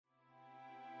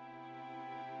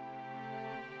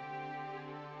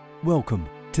Welcome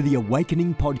to the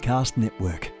Awakening Podcast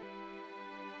Network.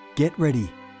 Get ready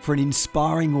for an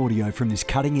inspiring audio from this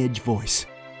cutting-edge voice.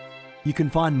 You can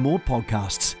find more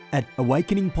podcasts at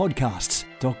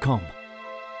awakeningpodcasts.com.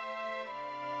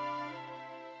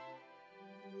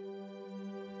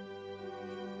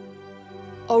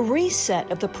 A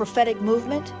reset of the prophetic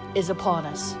movement is upon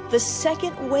us. The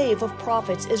second wave of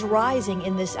prophets is rising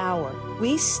in this hour.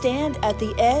 We stand at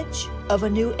the edge of a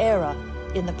new era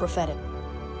in the prophetic.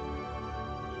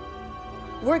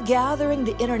 We're gathering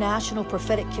the international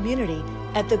prophetic community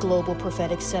at the Global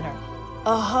Prophetic Center,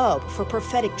 a hub for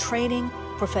prophetic training,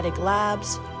 prophetic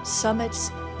labs, summits,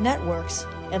 networks,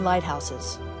 and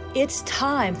lighthouses. It's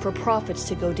time for prophets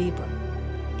to go deeper.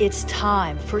 It's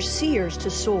time for seers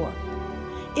to soar.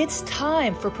 It's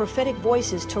time for prophetic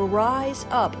voices to rise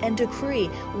up and decree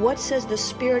what says the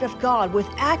Spirit of God with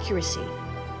accuracy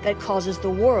that causes the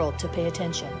world to pay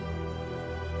attention.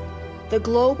 The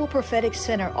Global Prophetic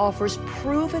Center offers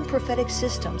proven prophetic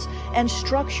systems and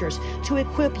structures to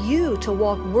equip you to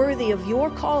walk worthy of your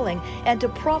calling and to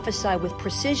prophesy with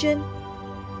precision,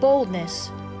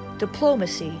 boldness,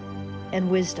 diplomacy,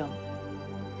 and wisdom.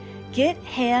 Get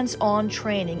hands-on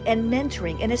training and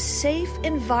mentoring in a safe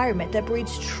environment that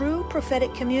breeds true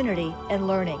prophetic community and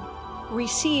learning.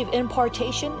 Receive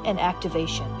impartation and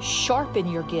activation.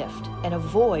 Sharpen your gift and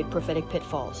avoid prophetic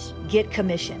pitfalls. Get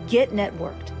commissioned. Get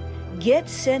networked. Get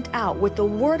sent out with the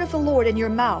word of the Lord in your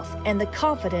mouth and the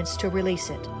confidence to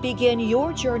release it. Begin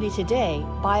your journey today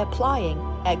by applying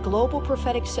at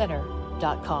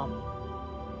globalpropheticcenter.com.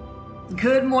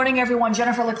 Good morning, everyone.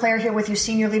 Jennifer LeClaire here with you,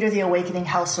 Senior Leader of the Awakening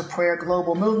House of Prayer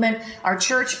Global Movement. Our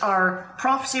church, our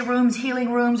prophecy rooms,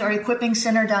 healing rooms, our equipping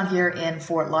center down here in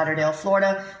Fort Lauderdale,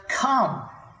 Florida. Come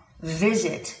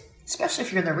visit. Especially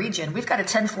if you're in the region. We've got a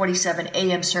 10:47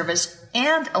 a.m. service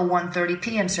and a 1:30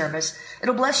 p.m. service.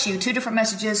 It'll bless you. 2 different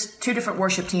messages, 2 different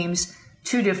worship teams,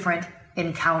 2 different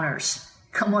encounters.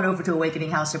 Come on over to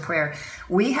Awakening House of Prayer.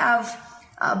 We have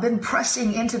been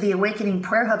pressing into the Awakening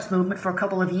Prayer Hubs movement for a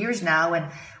couple of years now, and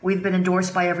we've been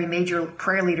endorsed by every major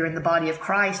prayer leader in the body of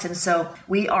Christ. And so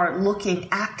we are looking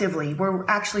actively. We're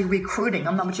actually recruiting.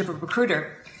 I'm not much of a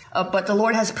recruiter. But the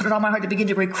Lord has put it on my heart to begin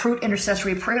to recruit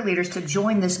intercessory prayer leaders to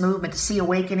join this movement, to see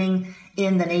awakening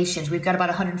in the nations. We've got about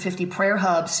 150 prayer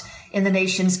hubs in the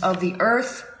nations of the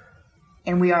earth,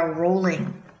 and we are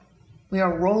rolling. We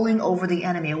are rolling over the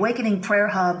enemy.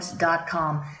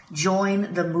 AwakeningPrayerHubs.com.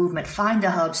 Join the movement. Find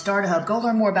a hub. Start a hub. Go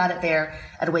learn more about it there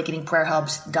at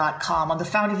AwakeningPrayerHubs.com. I'm the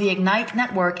founder of the Ignite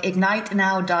Network,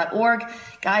 IgniteNow.org.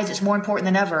 Guys, it's more important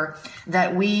than ever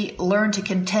that we learn to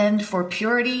contend for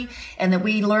purity and that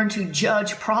we learn to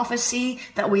judge prophecy,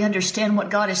 that we understand what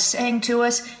God is saying to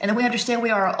us, and that we understand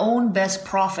we are our own best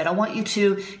prophet. I want you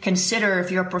to consider,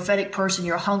 if you're a prophetic person,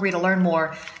 you're hungry to learn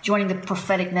more, joining the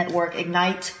prophetic network,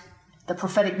 Ignite. The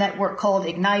prophetic network called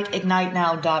Ignite,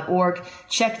 IgniteNow.org.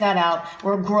 Check that out.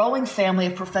 We're a growing family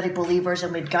of prophetic believers,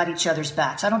 and we've got each other's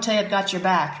backs. I don't tell you I've got your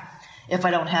back if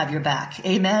I don't have your back.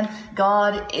 Amen.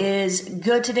 God is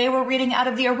good. Today we're reading out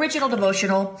of the original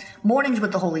devotional, Mornings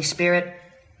with the Holy Spirit,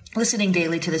 listening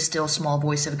daily to the still small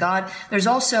voice of God. There's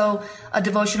also a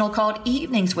devotional called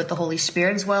Evenings with the Holy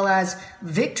Spirit, as well as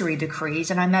Victory Decrees.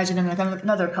 And I imagine in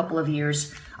another couple of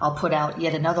years, I'll put out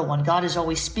yet another one. God is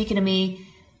always speaking to me,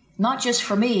 not just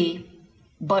for me,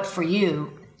 but for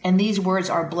you. And these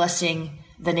words are blessing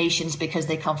the nations because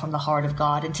they come from the heart of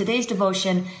God. And today's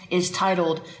devotion is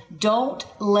titled, Don't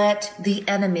Let the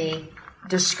Enemy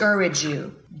Discourage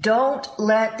You. Don't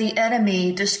let the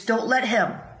enemy, don't let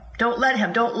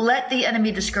the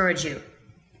enemy discourage you.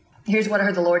 Here's what I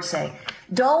heard the Lord say.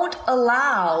 Don't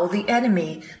allow the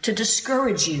enemy to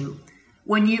discourage you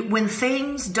when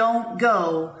things don't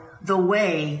go the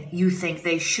way you think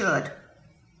they should,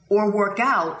 or work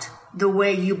out the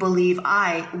way you believe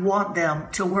I want them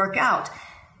to work out.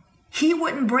 He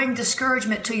wouldn't bring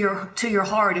discouragement to your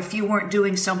heart if you weren't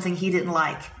doing something he didn't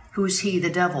like. Who's he? The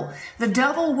devil. The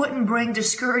devil wouldn't bring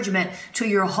discouragement to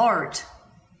your heart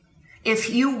if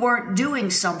you weren't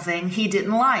doing something he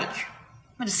didn't like.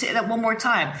 I'm going to say that one more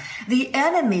time. The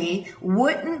enemy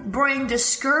wouldn't bring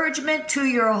discouragement to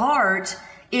your heart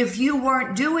if you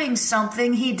weren't doing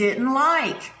something he didn't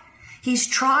like. He's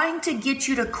trying to get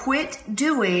you to quit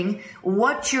doing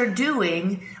what you're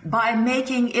doing by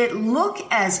making it look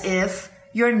as if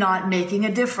you're not making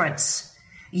a difference.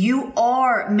 You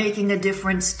are making a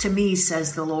difference to me,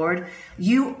 says the Lord.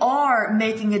 You are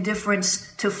making a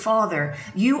difference to Father.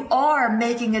 You are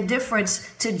making a difference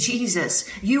to Jesus.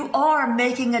 You are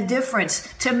making a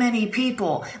difference to many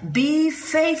people. Be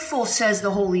faithful, says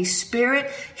the Holy Spirit.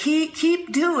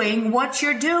 Keep doing what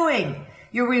you're doing.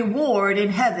 Your reward in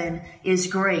heaven is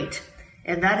great.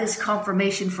 And that is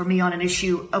confirmation for me on an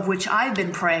issue of which I've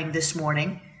been praying this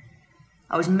morning.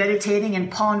 I was meditating and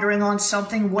pondering on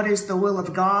something. What is the will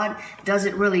of God? Does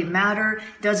it really matter?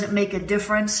 Does it make a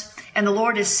difference? And the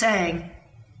Lord is saying,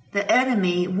 the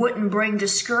enemy wouldn't bring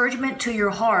discouragement to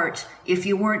your heart if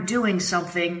you weren't doing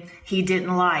something he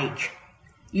didn't like.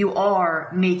 You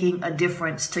are making a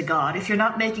difference to God. If you're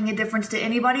not making a difference to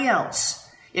anybody else,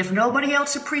 if nobody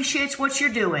else appreciates what you're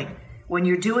doing, when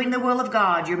you're doing the will of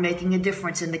God, you're making a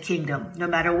difference in the kingdom, no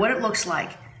matter what it looks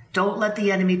like. Don't let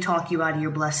the enemy talk you out of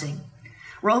your blessing.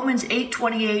 Romans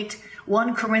 8:28,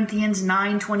 1 Corinthians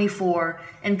 9:24,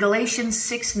 and Galatians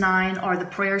 6:9 are the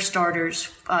prayer starters.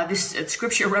 This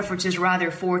scripture references rather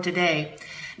for today.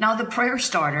 Now the prayer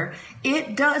starter,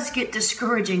 it does get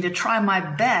discouraging to try my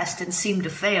best and seem to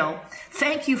fail.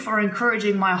 Thank you for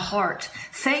encouraging my heart.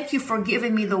 Thank you for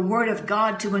giving me the word of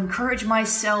God to encourage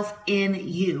myself in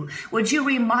you. Would you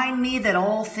remind me that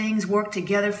all things work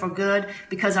together for good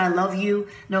because I love you,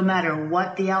 no matter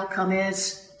what the outcome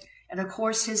is? And of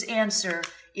course, his answer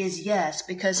is yes,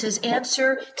 because his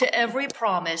answer to every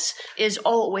promise is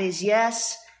always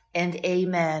yes and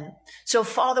amen. So,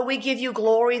 Father, we give you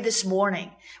glory this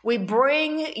morning. We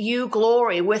bring you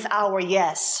glory with our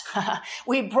yes.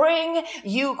 We bring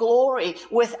you glory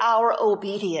with our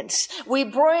obedience. We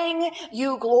bring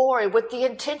you glory with the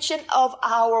intention of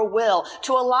our will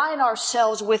to align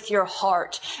ourselves with your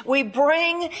heart. We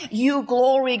bring you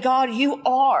glory, God. You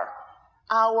are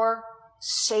our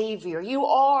Savior. You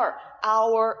are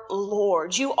our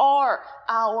Lord. You are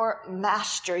our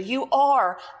Master. You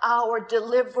are our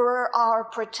deliverer, our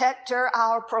protector,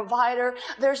 our provider.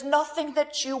 There's nothing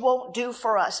that you won't do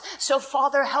for us. So,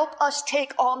 Father, help us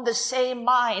take on the same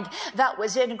mind that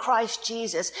was in Christ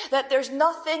Jesus, that there's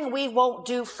nothing we won't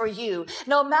do for you,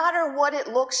 no matter what it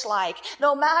looks like,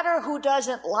 no matter who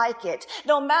doesn't like it,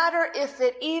 no matter if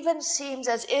it even seems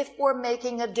as if we're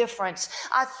making a difference.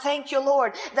 I thank you,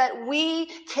 Lord, that we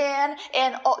can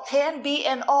be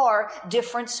and are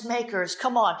difference makers.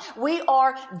 Come on. We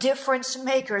are difference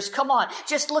makers. Come on.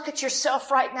 Just look at yourself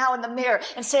right now in the mirror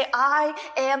and say, I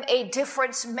am a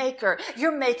difference maker.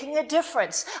 You're making a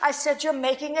difference. I said, you're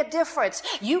making a difference.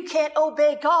 You can't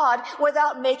obey God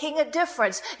without making a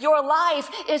difference. Your life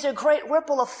is a great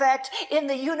ripple effect in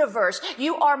the universe.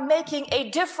 You are making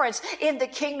a difference in the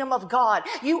kingdom of God.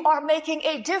 You are making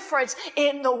a difference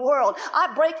in the world.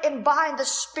 I break and bind the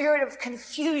spirit of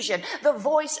confusion, the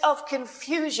voice of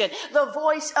confusion, the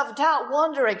voice of doubt,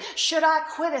 wondering, should I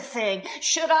quit a thing?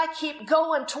 Should I keep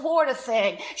going toward a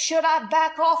thing? Should I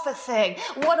back off a thing?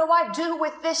 What do I do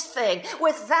with this thing,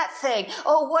 with that thing?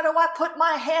 Oh, what do I put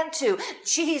my hand to?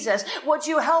 Jesus, would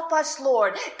you help us,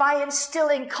 Lord, by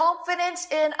instilling confidence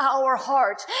in our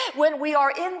heart when we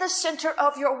are in the center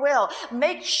of your will.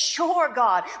 Make sure,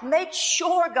 God,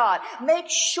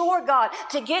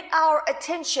 to get our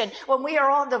attention when we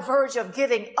are on the verge of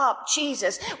giving up.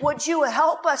 Jesus, would you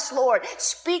help us, Lord?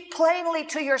 Speak plainly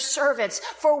to your servants,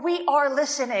 for we are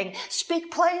listening.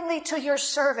 Speak plainly to your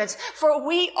servants, for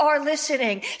we are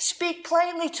listening. Speak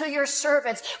plainly to your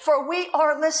servants, for we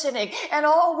are listening. And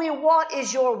all we want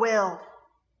is your will.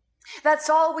 That's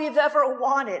all we've ever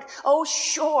wanted. Oh,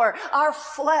 sure, our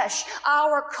flesh,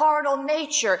 our carnal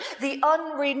nature, the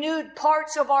unrenewed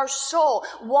parts of our soul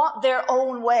want their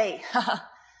own way.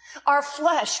 Our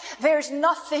flesh, there's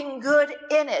nothing good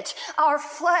in it. Our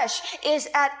flesh is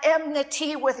at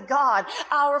enmity with God.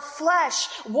 Our flesh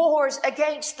wars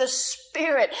against the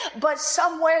Spirit, but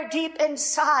somewhere deep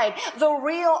inside, the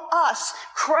real us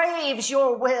craves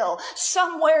your will.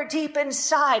 Somewhere deep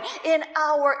inside, in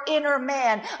our inner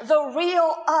man, the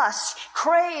real us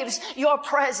craves your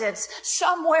presence.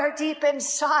 Somewhere deep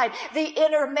inside, the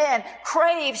inner man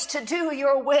craves to do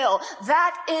your will.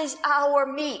 That is our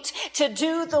meat, to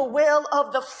do the will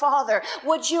of the Father.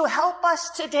 Would you help us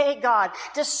today, God,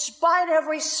 despite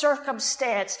every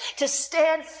circumstance, to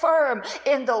stand firm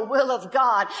in the will of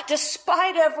God,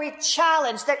 despite every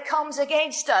challenge that comes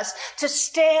against us, to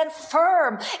stand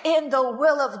firm in the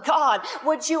will of God.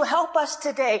 Would you help us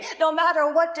today, no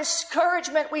matter what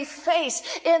discouragement we face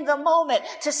in the moment,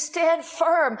 to stand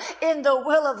firm in the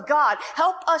will of God.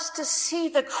 Help us to see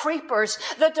the creepers,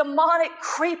 the demonic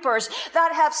creepers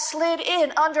that have slid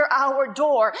in under our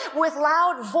door with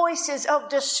loud voices of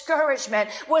discouragement,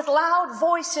 with loud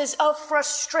voices of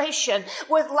frustration,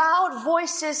 with loud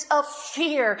voices of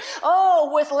fear,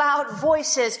 with loud loud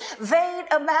voices, vain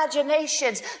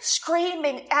imaginations,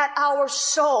 screaming at our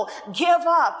soul, give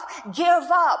up, give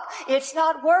up. It's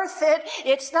not worth it.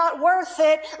 It's not worth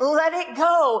it. Let it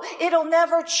go. It'll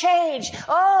never change.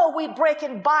 Oh, we break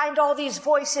and bind all these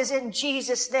voices in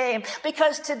Jesus' name,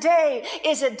 because today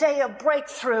is a day of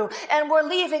breakthrough, and we're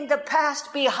leaving the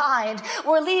past behind.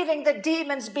 We're leaving the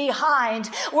demons behind.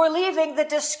 We're leaving the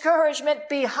discouragement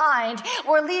behind.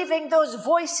 We're leaving those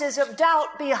voices of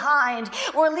doubt behind.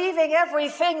 We're leaving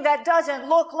everything that doesn't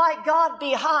look like God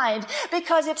behind,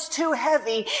 because it's too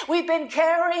heavy. We've been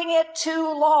carrying it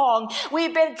too long.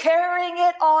 We've been carrying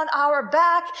it on our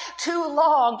back too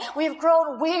long. We've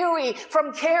grown weary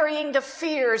from carrying the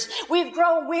fears. We've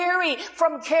grown weary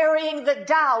from carrying the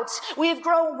doubts. We've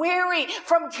grown weary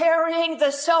from carrying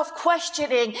the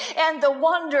self-questioning and the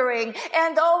wondering.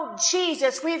 And oh,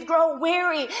 Jesus, we've grown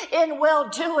weary in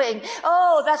well-doing.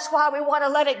 Oh, that's why we want to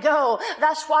let it go.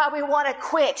 That's why we want to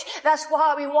quit. That's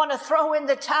why we want to throw in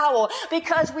the towel,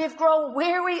 because we've grown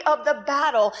weary of the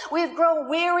battle. We've grown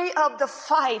weary of the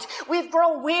fight. We've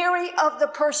grown weary of the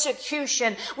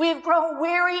persecution. We've grown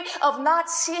weary of not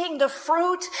seeing the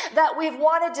fruit that we've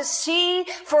wanted to see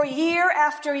for year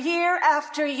after year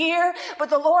after year. But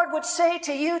the Lord would say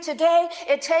to you today,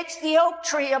 it takes the oak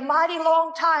tree a mighty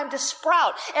long time to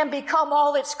sprout and become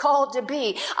all it's called to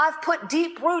be. I've put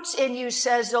deep roots in you,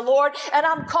 says the Lord, and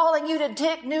I'm calling you to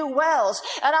dig new wells,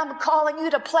 and I'm calling you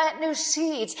to plant new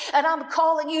seeds, and I'm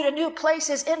calling you to new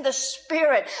places in the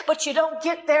Spirit. But you don't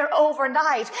get there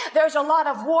overnight. There's a lot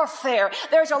of warfare.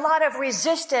 There's a lot of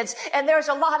resistance, and there's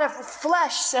a lot of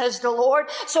flesh, says the Lord.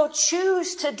 So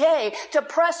choose today to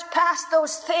press past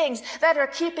those things that are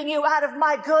keeping you out of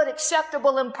my good,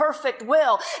 acceptable, and perfect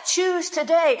will. Choose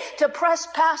today to press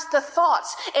past the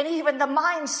thoughts and even the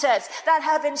mindsets that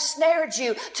have ensnared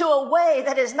you to a way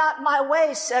that is not my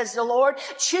way, says the Lord.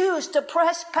 Choose to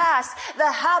press past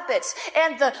the habits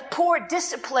and the poor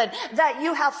discipline that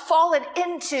you have fallen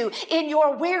into in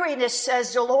your weariness,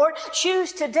 says the Lord.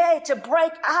 Choose today to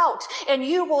break out, and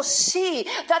you will see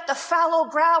that the fallow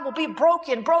ground will be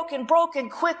broken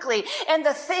quickly, and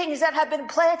the things that have been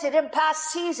planted in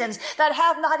past seasons that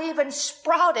have not even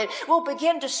sprouted will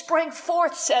begin to spring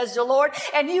forth, says the Lord,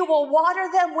 and you will water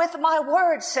them with my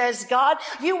word, says God.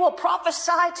 You will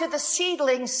prophesy to the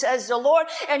seedlings, says the Lord,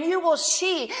 and you will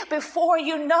see before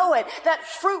you know it that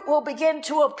fruit will begin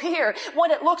to appear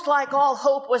when it looked like all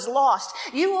hope was lost.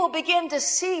 You will begin to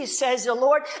see, says the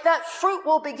Lord, that fruit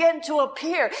will begin to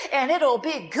appear, and it'll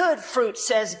be good fruit,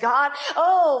 says God.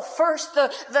 Oh, first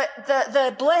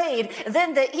the blade,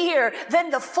 then the ear, then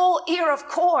the full ear of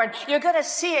corn. You're going to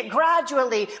see it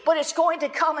gradually, but it's going to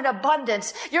come in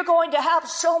abundance. You're going to have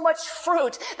so much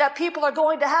fruit that people are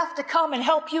going to have to come and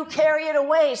help you carry it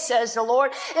away, says the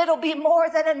Lord. It'll be more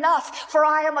than enough, for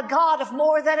I am a God of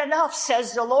more than enough,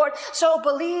 says the Lord. So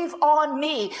believe on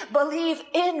me, believe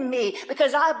in me,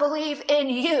 because I believe in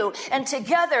you, and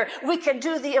together we can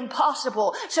do the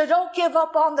impossible. So don't give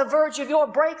up on the verge of your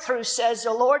breakthrough, says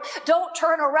the Lord. Don't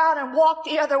turn around and walk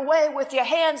the other way with your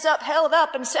hands up, held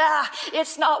up, and say,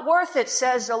 it's not worth it,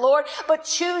 says the Lord. But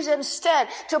choose instead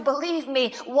to believe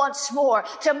me once more,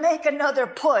 to make another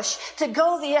push, to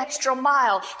go the extra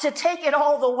mile, to take it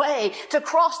all the way, to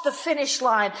cross the finish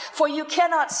line. For you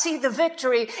cannot see the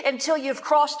victory until you've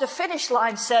crossed the finish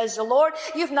line, says the Lord.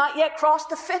 You've not yet crossed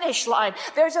the finish line.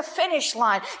 There's a finish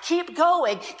line. Keep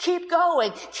going, keep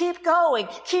going, keep going,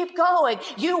 keep going.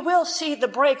 You will see the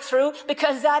breakthrough,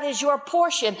 because that is your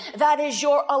portion. That is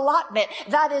your allotment.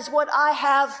 That is what I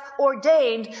have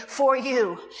ordained for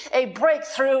you. A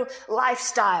breakthrough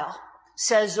lifestyle,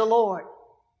 says the Lord.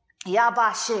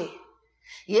 Yabashe.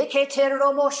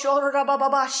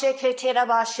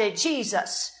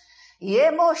 Jesus.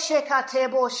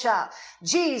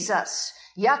 Jesus.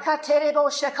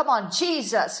 Come on,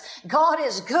 Jesus. God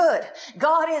is good.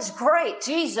 God is great.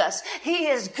 Jesus, He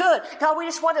is good. God, we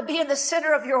just want to be in the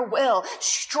center of your will.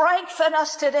 Strengthen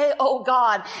us today, oh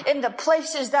God, in the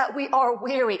places that we are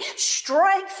weary.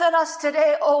 Strengthen us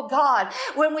today, oh God,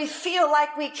 when we feel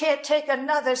like we can't take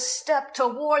another step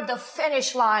toward the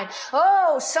finish line.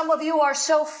 Oh, some of you are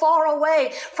so far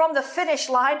away from the finish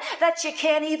line that you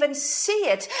can't even see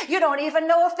it. You don't even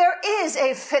know if there is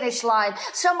a finish line.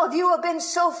 Some of you have been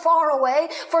so far away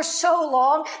for so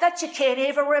long that you can't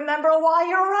even remember why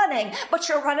you're running. But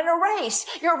you're running a race.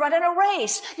 You're running a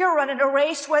race. You're running a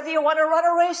race whether you want to run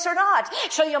a race or not.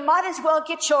 So you might as well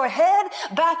get your head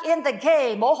back in the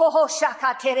game.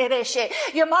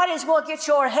 You might as well get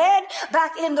your head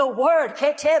back in the Word.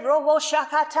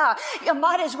 You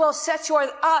might as well set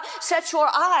your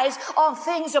eyes on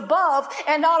things above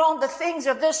and not on the things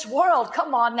of this world.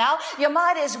 Come on now. You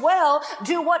might as well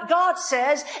do what God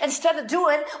says instead of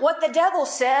doing what the devil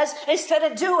says, instead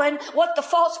of doing what the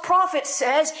false prophet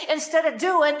says, instead of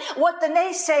doing what the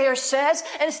naysayer says,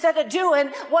 instead of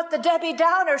doing what the Debbie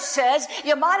Downer says.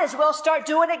 You might as well start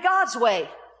doing it God's way.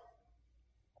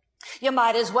 You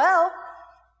might as well.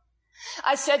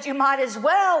 I said we might as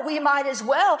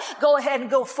well go ahead and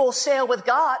go full sail with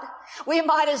God. We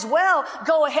might as well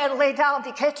go ahead and lay down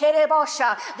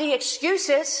the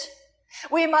excuses.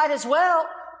 We might as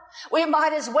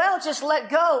well just let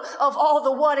go of all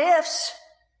the what ifs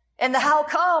and the how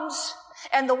comes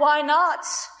and the why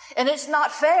nots and it's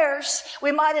not fairs.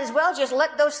 We might as well just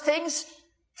let those things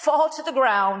fall to the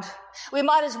ground. We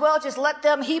might as well just let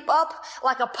them heap up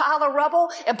like a pile of rubble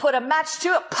and put a match to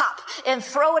it, pop, and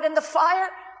throw it in the fire.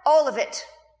 All of it.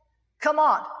 Come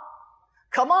on.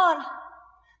 Come on.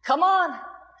 Come on.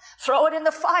 Throw it in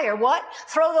the fire. What?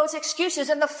 Throw those excuses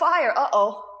in the fire.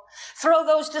 Uh-oh. Throw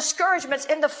those discouragements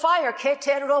in the fire.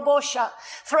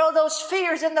 Throw those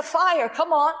fears in the fire.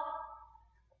 Come on.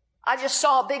 I just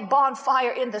saw a big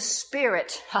bonfire in the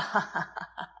spirit.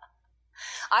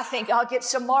 I think I'll get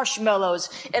some marshmallows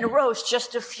and roast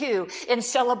just a few in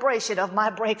celebration of my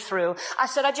breakthrough. I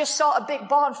said, I just saw a big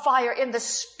bonfire in the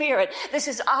spirit. This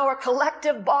is our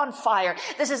collective bonfire.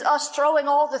 This is us throwing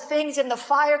all the things in the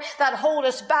fire that hold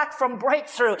us back from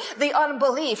breakthrough. The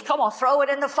unbelief. Come on, throw it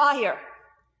in the fire.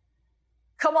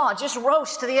 Come on, just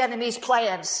roast the enemy's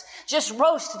plans. Just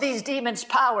roast these demons'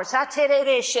 powers.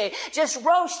 Just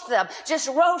roast them. Just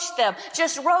roast them.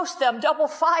 Just roast them. Double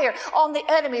fire on the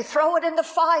enemy. Throw it in the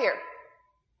fire.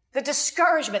 The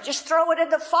discouragement, just throw it in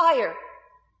the fire.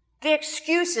 The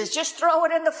excuses, just throw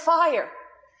it in the fire.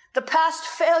 The past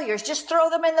failures, just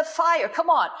throw them in the fire. Come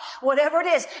on. Whatever it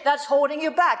is that's holding you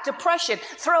back. Depression,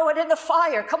 throw it in the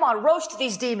fire. Come on, roast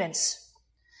these demons.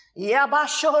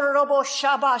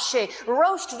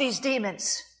 Roast these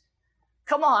demons.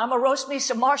 Come on, I'm going to roast me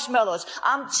some marshmallows.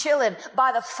 I'm chilling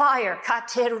by the fire.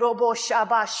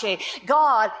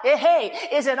 God,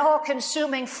 is an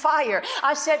all-consuming fire.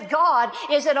 I said God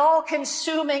is an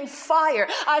all-consuming fire.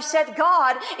 I said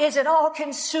God is an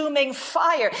all-consuming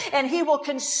fire. And He will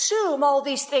consume all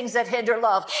these things that hinder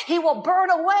love. He will burn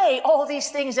away all these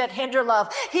things that hinder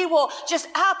love. He will just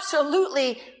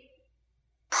absolutely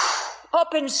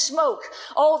up in smoke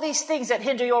all these things that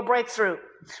hinder your breakthrough.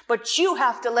 But you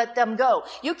have to let them go.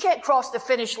 You can't cross the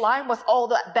finish line with all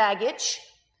that baggage.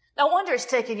 No wonder it's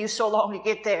taken you so long to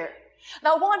get there.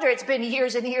 No wonder it's been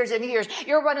years and years and years.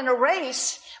 You're running a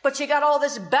race, but you got all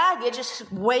this baggage just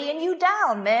weighing you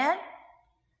down, man.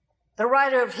 The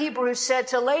writer of Hebrews said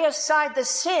to lay aside the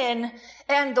sin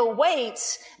and the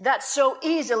weights that so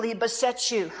easily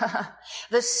beset you.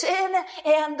 The sin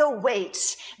and the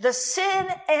weights. The sin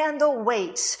and the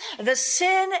weights. The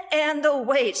sin and the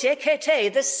weights.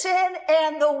 The sin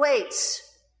and the weights.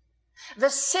 The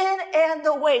sin and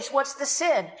the weights. What's the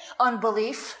sin?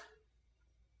 Unbelief.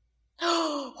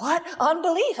 What?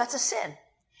 Unbelief. That's a sin.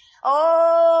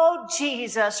 Oh,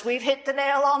 Jesus, we've hit the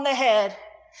nail on the head.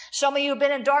 Some of you have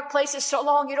been in dark places so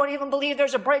long you don't even believe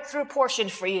there's a breakthrough portion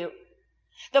for you.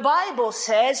 The Bible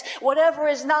says whatever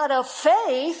is not of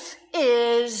faith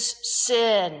is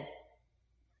sin.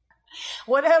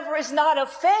 Whatever is not of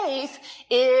faith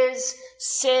is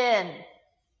sin.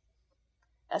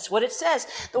 That's what it says.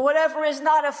 The whatever is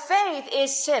not of faith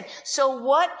is sin. So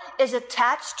what is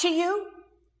attached to you?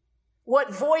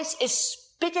 What voice is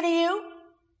speaking to you?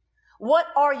 What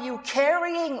are you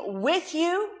carrying with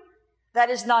you? That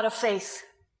is not of faith.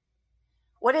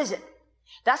 What is it?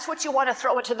 That's what you want to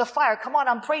throw into the fire. Come on,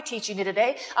 I'm pray teaching you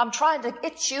today. I'm trying to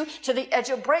get you to the edge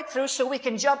of breakthrough so we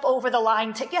can jump over the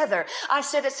line together. I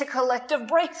said it's a collective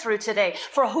breakthrough today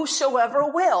for whosoever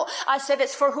will. I said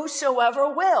it's for whosoever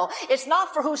will. It's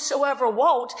not for whosoever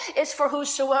won't. It's for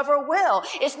whosoever will.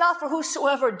 It's not for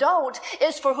whosoever don't.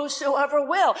 It's for whosoever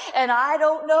will. And I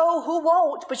don't know who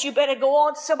won't, but you better go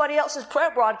on to somebody else's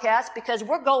prayer broadcast because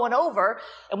we're going over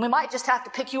and we might just have to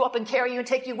pick you up and carry you and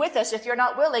take you with us. If you're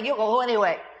not willing, you'll go anyway.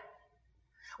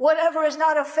 Whatever is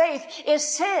not of faith is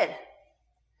sin.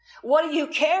 What are you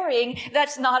carrying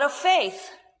that's not of faith?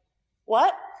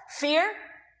 What? Fear?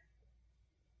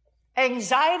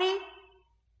 Anxiety?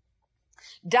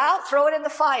 Doubt? Throw it in the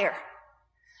fire.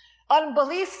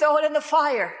 Unbelief, throw it in the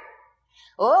fire.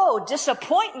 Oh,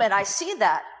 disappointment, I see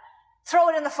that. Throw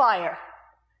it in the fire.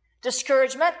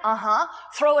 Discouragement,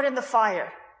 throw it in the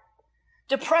fire.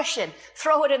 Depression,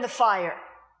 throw it in the fire.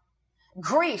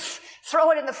 Grief,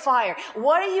 throw it in the fire.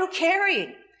 What are you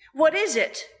carrying? What is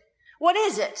it? What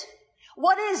is it?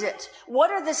 What is it?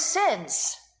 What are the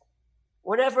sins?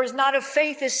 Whatever is not of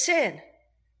faith is sin.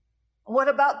 What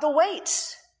about the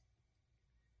weights?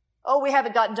 Oh, we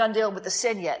haven't gotten done dealing with the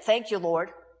sin yet. Thank you, Lord.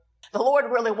 The Lord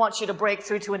really wants you to break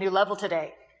through to a new level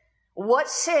today. What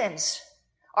sins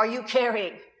are you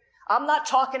carrying? I'm not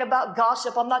talking about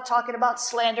gossip. I'm not talking about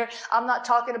slander. I'm not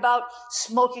talking about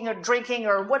smoking or drinking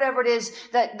or whatever it is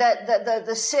that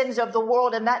the sins of the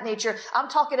world and that nature. I'm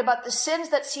talking about the sins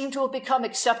that seem to have become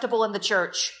acceptable in the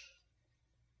church.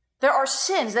 There are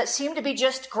sins that seem to be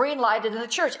just green lighted in the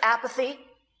church. Apathy.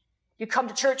 You come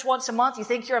to church once a month. You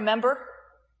think you're a member.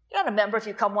 You're not a member if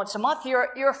you come once a month.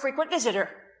 You're a frequent visitor.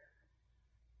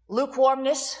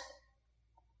 Lukewarmness.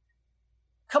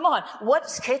 Come on.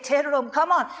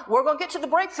 Come on. We're going to get to the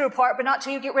breakthrough part, but not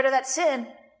till you get rid of that sin.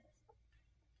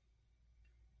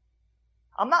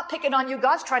 I'm not picking on you.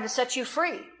 God's trying to set you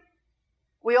free.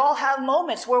 We all have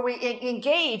moments where we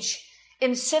engage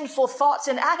in sinful thoughts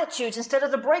and attitudes instead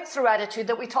of the breakthrough attitude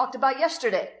that we talked about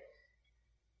yesterday.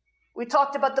 We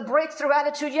talked about the breakthrough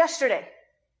attitude yesterday.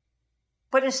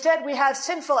 But instead we have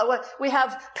we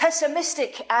have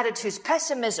pessimistic attitudes,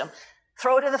 pessimism.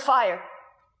 Throw it in the fire.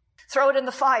 Throw it in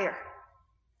the fire.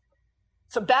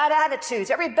 So bad attitudes,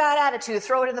 every bad attitude,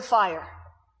 throw it in the fire.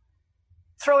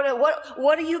 Throw it in.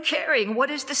 What are you carrying? What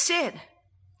is the sin?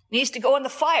 It needs to go in the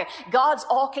fire. God's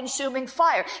all-consuming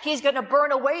fire. He's going to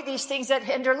burn away these things that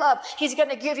hinder love. He's going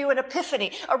to give you an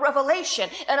epiphany, a revelation,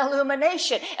 an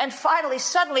illumination. And finally,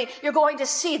 suddenly, you're going to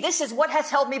see this is what has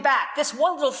held me back. This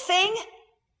one little thing.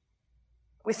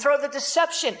 We throw the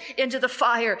deception into the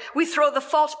fire. We throw the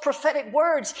false prophetic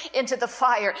words into the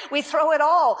fire. We throw it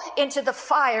all into the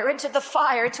fire,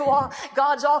 into all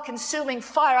God's all-consuming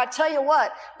fire. I tell you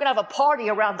what, we're going to have a party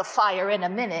around the fire in a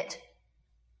minute.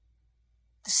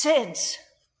 The sins.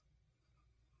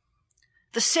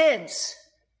 The sins.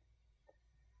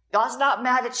 God's not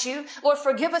mad at you. Lord,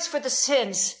 forgive us for the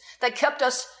sins that kept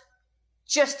us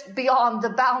just beyond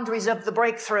the boundaries of the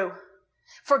breakthrough.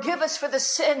 Forgive us for the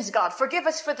sins, God. Forgive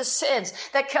us for the sins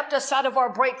that kept us out of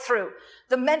our breakthrough.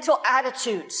 The mental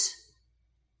attitudes.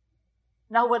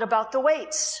 Now, what about the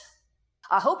weights?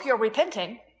 I hope you're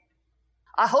repenting.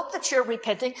 I hope that you're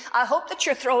repenting. I hope that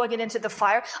you're throwing it into the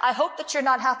fire. I hope that you're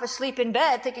not half asleep in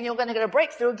bed thinking you're going to get a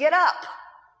breakthrough. Get up.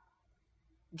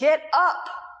 Get up.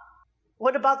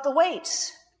 What about the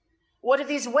weights? What are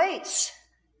these weights?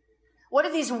 What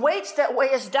are these weights that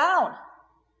weigh us down?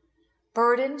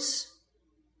 Burdens.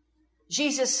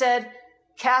 Jesus said,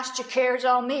 cast your cares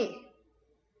on me.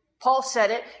 Paul said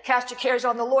it, cast your cares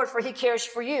on the Lord, for he cares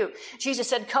for you. Jesus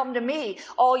said, come to me,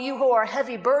 all you who are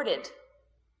heavy burdened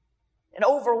and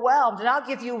overwhelmed, and I'll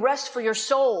give you rest for your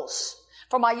souls.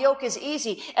 For my yoke is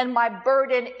easy and my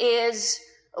burden is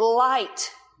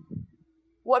light.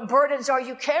 What burdens are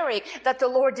you carrying that the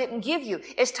Lord didn't give you?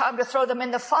 It's time to throw them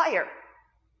in the fire.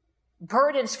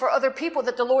 Burdens for other people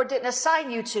that the Lord didn't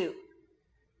assign you to.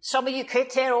 Some of you,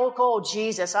 oh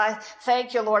Jesus, I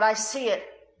thank you, Lord, I see it.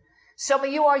 Some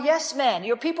of you are yes men,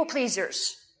 you're people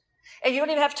pleasers. And you don't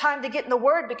even have time to get in the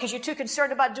Word because you're too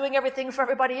concerned about doing everything for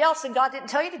everybody else, and God didn't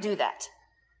tell you to do that.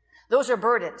 Those are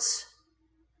burdens.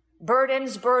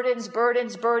 Burdens, burdens,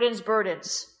 burdens, burdens,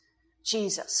 burdens.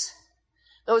 Jesus.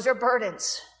 Those are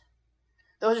burdens.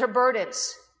 Those are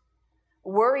burdens.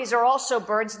 Worries are also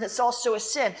burdens, and it's also a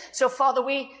sin. So, Father,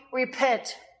 we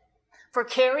repent for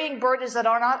carrying burdens that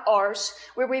are not ours.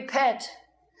 We repent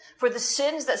for the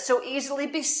sins that so easily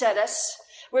beset us.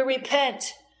 We repent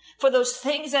for those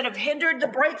things that have hindered the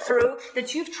breakthrough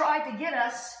that you've tried to get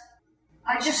us.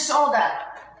 I just saw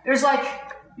that. There's like,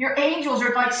 your angels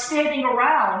are like standing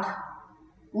around,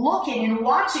 looking and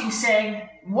watching, saying,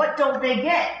 what don't they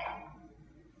get?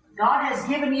 God has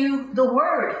given you the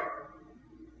word.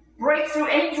 Breakthrough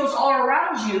angels all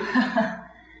around you.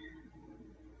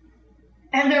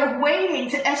 And they're waiting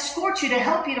to escort you, to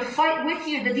help you, to fight with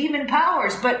you, the demon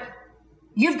powers. But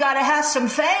you've got to have some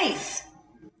faith.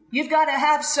 You've got to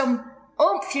have some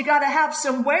oomph. You've got to have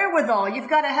some wherewithal. You've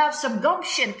got to have some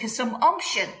gumption, some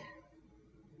umption.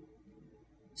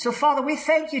 So, Father, we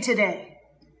thank you today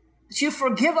that you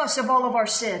forgive us of all of our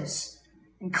sins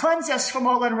and cleanse us from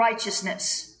all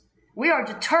unrighteousness. We are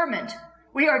determined.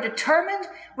 We are determined.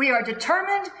 We are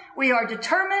determined. We are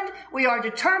determined. We are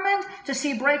determined to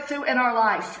see breakthrough in our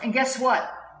life. And guess what?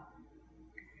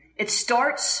 It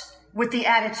starts with the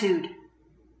attitude.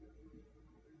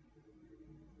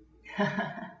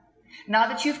 Now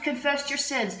that you've confessed your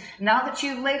sins, now that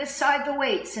you've laid aside the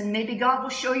weights, and maybe God will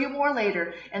show you more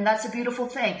later, and that's a beautiful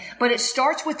thing. But it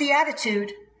starts with the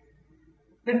attitude.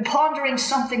 Been pondering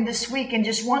something this week and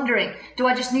just wondering, do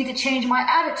I just need to change my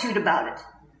attitude about it?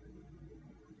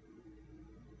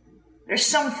 There's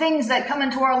some things that come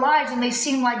into our lives and they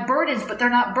seem like burdens, but they're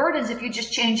not burdens if you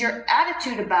just change your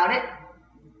attitude about it.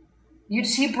 You'd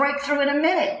see breakthrough in a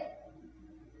minute.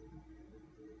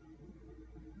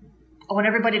 I want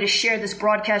everybody to share this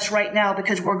broadcast right now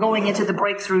because we're going into the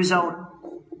breakthrough zone.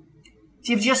 If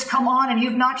you've just come on and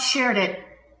you've not shared it,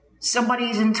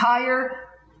 somebody's entire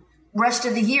rest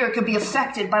of the year could be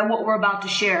affected by what we're about to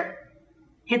share.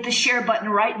 Hit the share button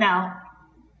right now.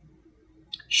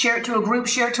 Share it to a group,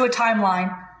 share it to a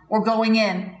timeline. We're going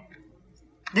in.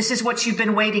 This is what you've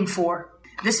been waiting for.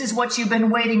 This is what you've been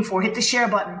waiting for. Hit the share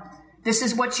button. This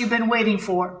is what you've been waiting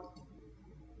for.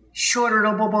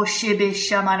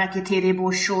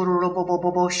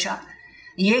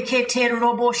 Yeketer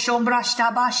robo shombra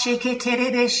staba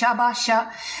sheketerebe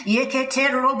shabasha.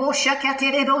 Yeketer robo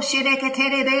shakaterebo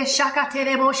sheketerebe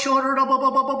shakaterebo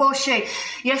shoroboboboboshe.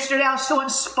 Yesterday I was so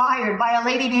inspired by a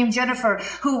lady named Jennifer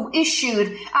who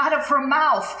issued out of her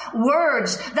mouth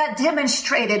words that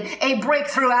demonstrated a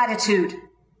breakthrough attitude.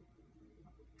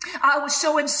 I was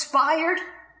so inspired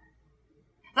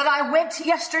that I went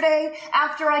yesterday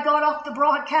after I got off the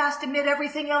broadcast and did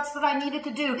everything else that I needed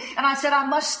to do. And I said, I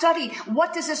must study.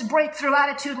 What does this breakthrough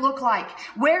attitude look like?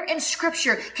 Where in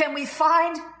Scripture can we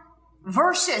find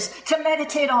verses to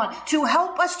meditate on to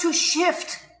help us to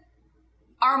shift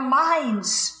our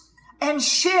minds and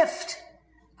shift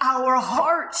our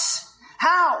hearts?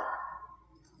 How?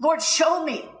 Lord, show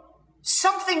me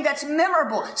something that's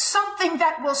memorable, something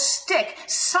that will stick,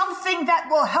 something that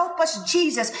will help us,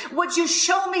 Jesus. Would you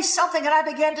show me something? And I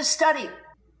began to study.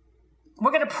 We're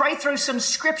going to pray through some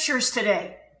scriptures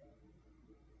today.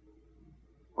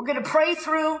 We're going to pray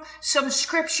through some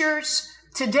scriptures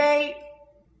today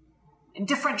in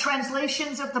different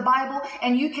translations of the Bible.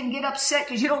 And you can get upset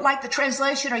because you don't like the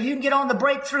translation, or you can get on the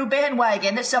breakthrough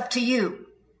bandwagon. It's up to you.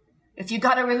 If you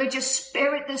got a religious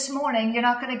spirit this morning, you're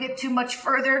not going to get too much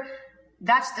further.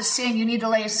 That's the sin you need to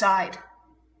lay aside.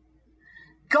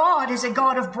 God is a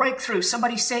God of breakthrough.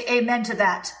 Somebody say amen to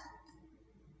that.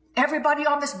 Everybody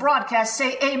on this broadcast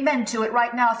say amen to it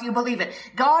right now if you believe it.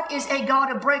 God is a God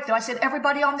of breakthrough. I said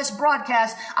everybody on this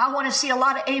broadcast, I want to see a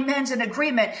lot of amens in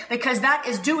agreement because that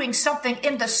is doing something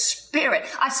in the spirit.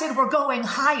 I said we're going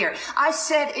higher. I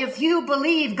said if you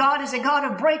believe God is a God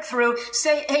of breakthrough,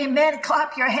 say amen,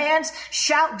 clap your hands,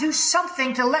 shout, do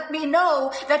something to let me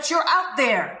know that you're out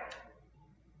there.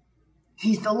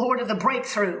 He's the Lord of the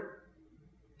breakthrough.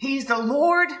 He's the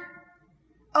Lord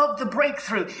of the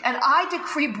breakthrough. And I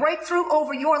decree breakthrough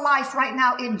over your life right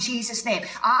now in Jesus' name.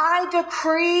 I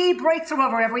decree breakthrough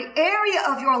over every area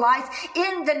of your life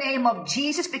in the name of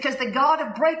Jesus, because the God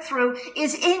of breakthrough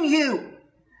is in you.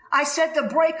 I said the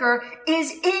breaker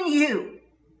is in you.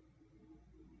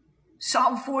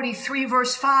 Psalm 43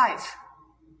 verse 5.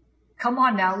 Come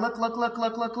on now. Look.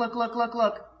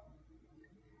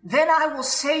 Then I will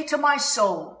say to my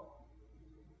soul,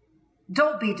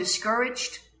 don't be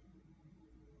discouraged.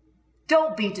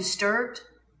 Don't be disturbed.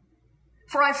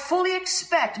 For I fully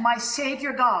expect my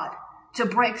Savior God to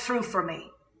break through for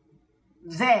me.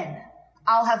 Then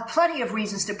I'll have plenty of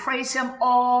reasons to praise him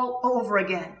all over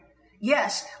again.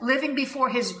 Yes, living before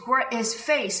his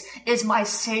face is my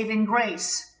saving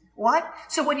grace. What?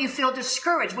 So when you feel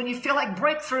discouraged, when you feel like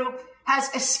breakthrough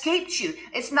has escaped you,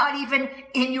 it's not even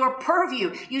in your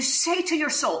purview, you say to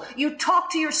your soul, you talk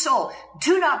to your soul,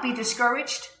 do not be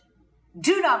discouraged.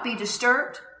 Do not be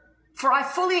disturbed. For I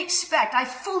fully expect,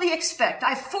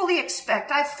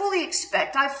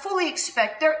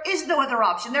 there is no other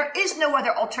option. There is no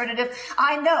other alternative.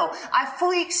 I know. I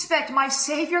fully expect my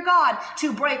Savior God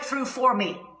to break through for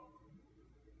me.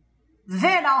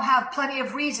 Then I'll have plenty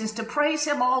of reasons to praise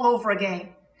him all over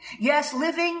again. Yes,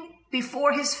 living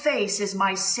before his face is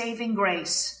my saving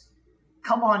grace.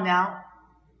 Come on now.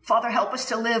 Father, help us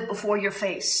to live before your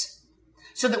face,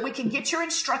 so that we can get your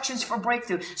instructions for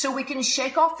breakthrough, so we can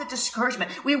shake off the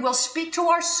discouragement. We will speak to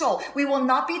our soul. We will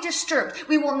not be disturbed.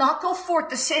 We will not go forth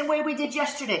the same way we did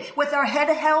yesterday, with our head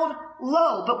held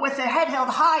low, but with the head held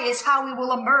high is how we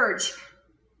will emerge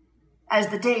as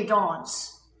the day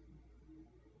dawns.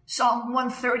 Psalm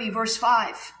 130 verse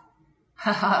 5.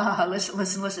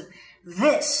 Listen.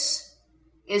 This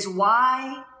is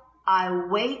why I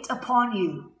wait upon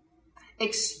you,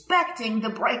 expecting the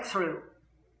breakthrough.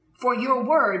 For your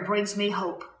word brings me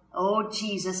hope. Oh,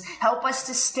 Jesus, help us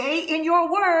to stay in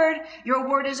your word. Your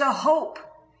word is a hope.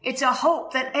 It's a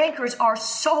hope that anchors our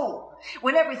soul.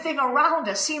 When everything around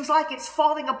us seems like it's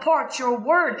falling apart, your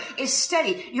word is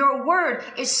steady. Your word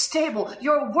is stable.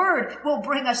 Your word will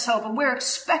bring us hope. And we're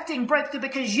expecting breakthrough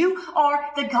because you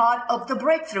are the God of the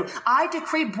breakthrough. I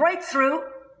decree breakthrough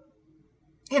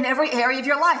in every area of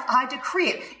your life. I decree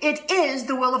it. It is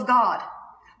the will of God.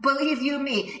 Believe you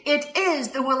me, it is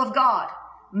the will of God.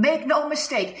 Make no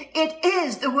mistake. It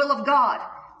is the will of God.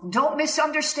 Don't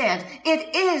misunderstand.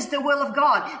 It is the will of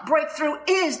God. Breakthrough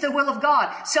is the will of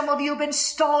God. Some of you have been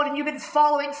stalled and you've been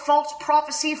following false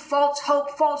prophecy, false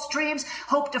hope, false dreams.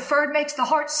 Hope deferred makes the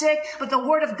heart sick, but the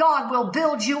word of God will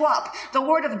build you up. The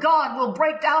word of God will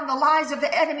break down the lies of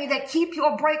the enemy that keep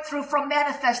your breakthrough from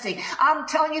manifesting. I'm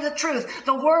telling you the truth.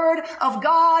 The word of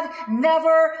God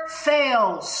never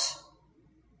fails.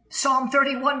 Psalm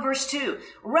 31 verse 2.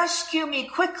 Rescue me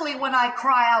quickly when I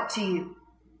cry out to you.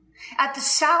 At the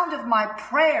sound of my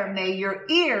prayer, may your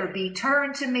ear be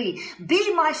turned to me.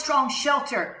 Be my strong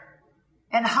shelter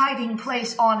and hiding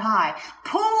place on high.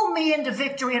 Pull me into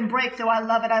victory and breakthrough. I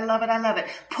love it. I love it. I love it.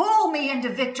 Pull me into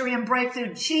victory and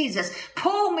breakthrough. Jesus,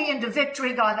 pull me into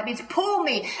victory, God. That means pull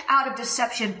me out of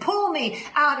deception. Pull me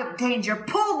out of danger.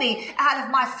 Pull me out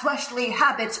of my fleshly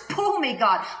habits. Pull me,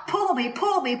 God. Pull me,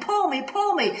 pull me, pull me,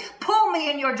 pull me. Pull me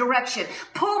in your direction.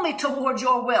 Pull me toward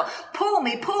your will. Pull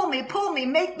me, pull me, pull me.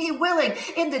 Make me willing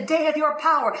in the day of your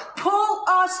power. Pull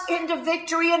us into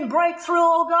victory and breakthrough,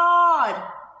 oh God.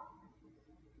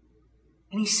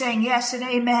 And he's saying yes and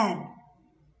amen.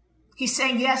 He's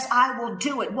saying, yes, I will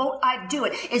do it. Won't I do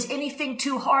it? Is anything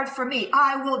too hard for me?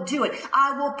 I will do it.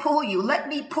 I will pull you. Let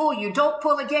me pull you. Don't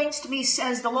pull against me,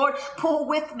 says the Lord. Pull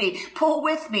with me. Pull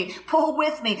with me. Pull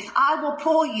with me. I will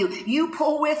pull you. You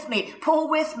pull with me. Pull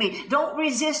with me. Don't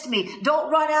resist me. Don't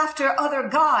run after other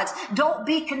gods. Don't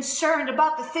be concerned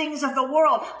about the things of the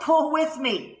world. Pull with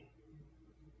me.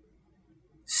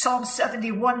 Psalm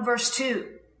 71 verse 2.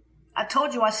 I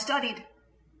told you I studied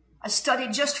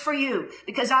just for you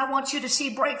because I want you to see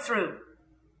breakthrough.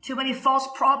 Too many false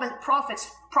prophets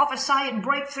prophesying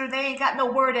breakthrough. They ain't got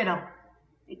no word in them.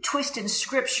 They twist in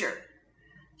scripture.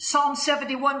 Psalm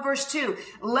 71 verse 2.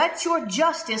 Let your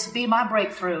justice be my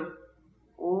breakthrough.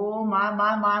 Oh,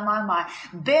 my.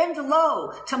 Bend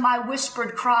low to my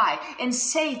whispered cry and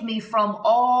save me from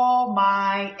all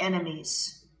my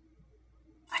enemies.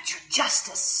 Let your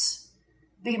justice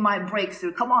be my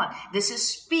breakthrough. Come on. This is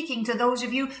speaking to those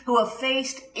of you who have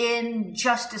faced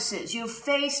injustices. You've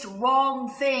faced wrong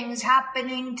things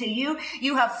happening to you.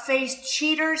 You have faced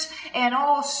cheaters and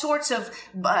all sorts of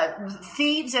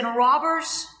thieves and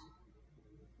robbers.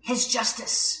 His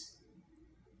justice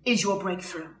is your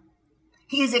breakthrough.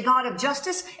 He is a God of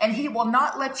justice, and he will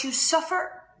not let you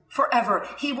suffer forever.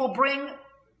 He will bring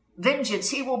vengeance.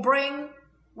 He will bring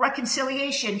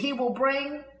reconciliation. He will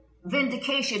bring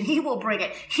vindication. He will bring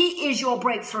it. He is your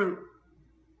breakthrough.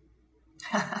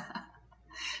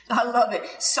 I love it.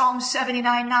 Psalm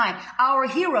 79:9. Our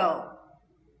hero,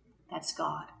 that's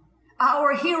God.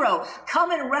 Our hero, come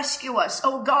and rescue us,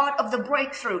 O God of the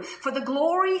breakthrough. For the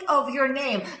glory of your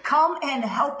name, come and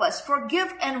help us.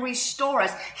 Forgive and restore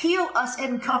us. Heal us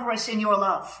and cover us in your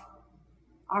love.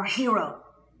 Our hero,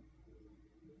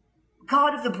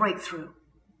 God of the breakthrough,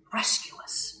 rescue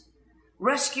us.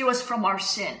 Rescue us from our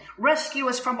sin. Rescue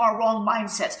us from our wrong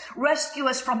mindsets. Rescue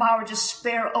us from our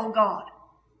despair, O God.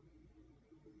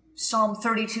 Psalm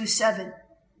 32:7.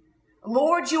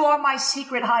 Lord, you are my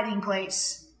secret hiding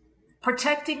place,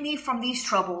 protecting me from these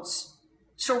troubles,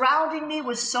 surrounding me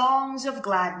with songs of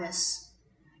gladness.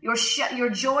 Your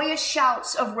joyous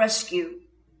shouts of rescue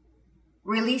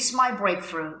release my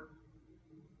breakthrough.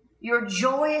 Your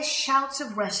joyous shouts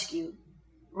of rescue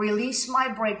release my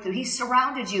breakthrough. He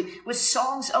surrounded you with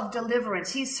songs of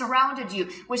deliverance. He surrounded you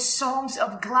with songs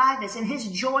of gladness, and his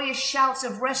joyous shouts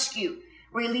of rescue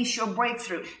release your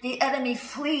breakthrough. The enemy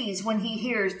flees when he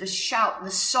hears the shout and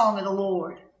the song of the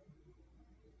Lord.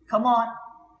 Come on.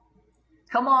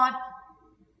 Come on.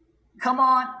 Come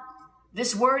on.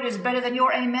 This word is better than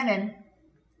your amening.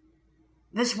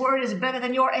 This word is better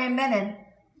than your amening.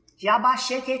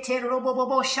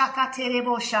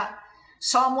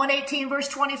 Psalm 118 verse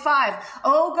 25.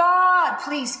 Oh God,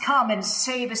 please come and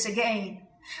save us again.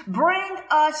 Bring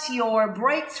us your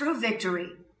breakthrough victory.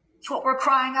 It's what we're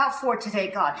crying out for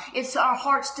today, God. It's our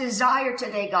heart's desire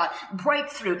today, God.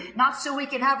 Breakthrough. Not so we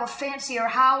can have a fancier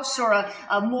house or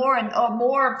a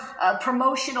more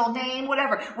promotional name,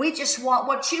 whatever. We just want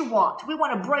what you want. We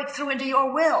want to break through into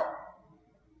your will.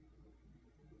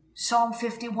 Psalm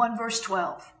 51 verse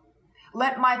 12.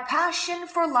 Let my passion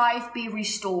for life be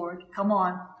restored. Come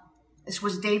on. This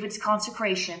was David's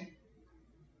consecration.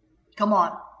 Come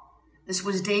on. This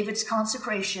was David's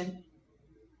consecration.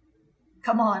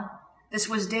 Come on. This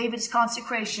was David's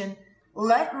consecration.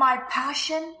 Let my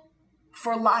passion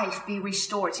for life be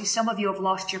restored. See, some of you have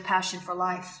lost your passion for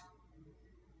life.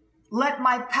 Let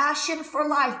my passion for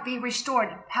life be restored.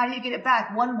 How do you get it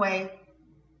back? One way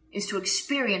is to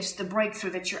experience the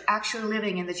breakthrough that you're actually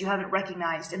living in that you haven't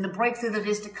recognized, and the breakthrough that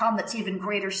is to come that's even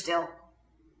greater still.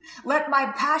 Let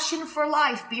my passion for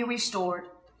life be restored,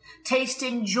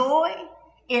 tasting joy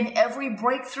in every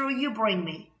breakthrough you bring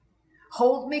me.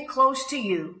 Hold me close to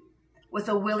you with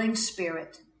a willing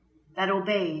spirit that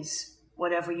obeys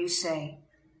whatever you say.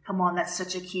 Come on, that's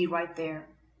such a key right there.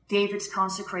 David's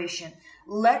consecration.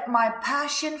 Let my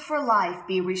passion for life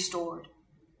be restored.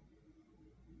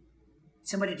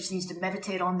 Somebody just needs to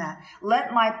meditate on that.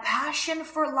 Let my passion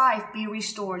for life be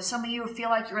restored. Some of you feel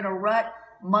like you're in a rut,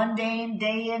 mundane,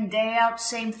 day in, day out,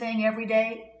 same thing every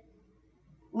day.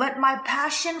 Let my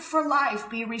passion for life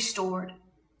be restored,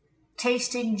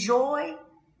 tasting joy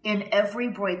in every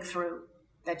breakthrough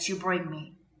that you bring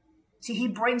me. See, he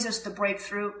brings us the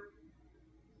breakthrough.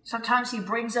 Sometimes he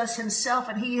brings us himself,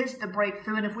 and he is the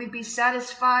breakthrough. And if we'd be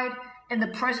satisfied in the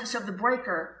presence of the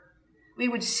breaker, we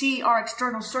would see our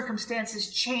external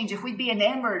circumstances change. If we'd be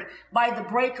enamored by the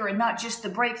breaker and not just the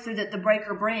breakthrough that the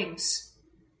breaker brings,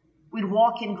 we'd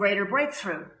walk in greater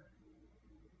breakthrough.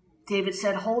 David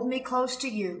said, hold me close to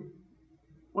you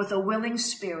with a willing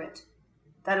spirit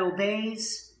that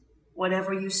obeys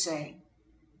whatever you say.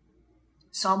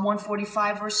 Psalm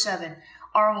 145, verse 7.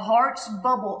 Our hearts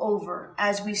bubble over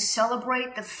as we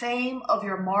celebrate the fame of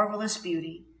your marvelous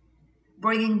beauty.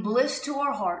 Bringing bliss to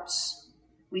our hearts,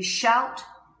 we shout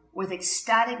with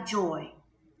ecstatic joy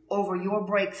over your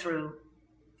breakthrough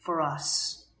for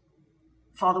us.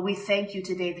 Father, we thank you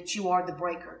today that you are the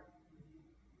breaker.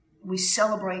 We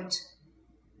celebrate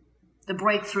the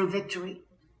breakthrough victory.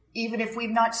 Even if we've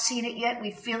not seen it yet,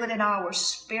 we feel it in our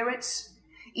spirits.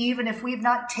 Even if we've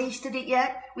not tasted it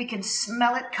yet, we can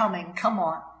smell it coming. Come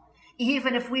on.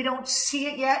 Even if we don't see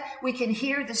it yet, we can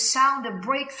hear the sound of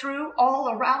breakthrough all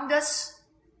around us.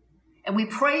 And we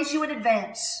praise you in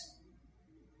advance.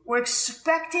 We're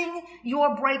expecting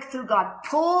your breakthrough, God.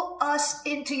 Pull us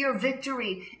into your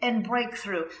victory and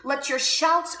breakthrough. Let your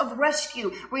shouts of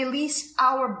rescue release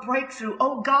our breakthrough.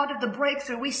 Oh God of the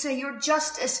breakthrough, we say your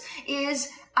justice is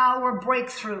our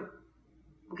breakthrough.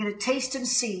 We're going to taste and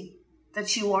see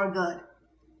that you are good.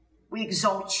 We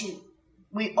exalt you.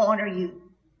 We honor you.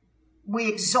 We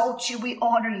exalt you. We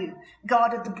honor you.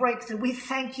 God of the breakthrough, we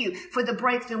thank you for the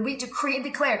breakthrough. We decree and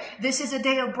declare this is a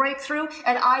day of breakthrough,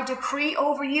 and I decree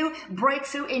over you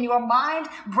breakthrough in your mind,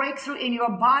 breakthrough in your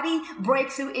body,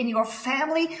 breakthrough in your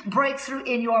family, breakthrough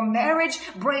in your marriage,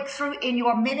 breakthrough in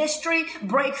your ministry,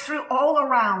 breakthrough all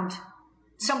around.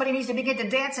 Somebody needs to begin to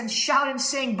dance and shout and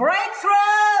sing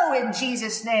breakthrough in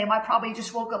Jesus' name. I probably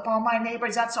just woke up all my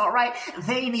neighbors. That's all right.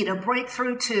 They need a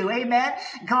breakthrough too. Amen.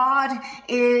 God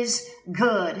is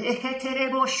good.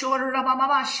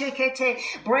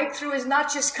 Breakthrough is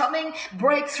not just coming.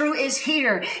 Breakthrough is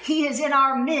here. He is in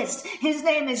our midst. His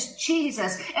name is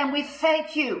Jesus. And we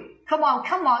thank you. Come on,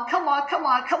 come on, come on, come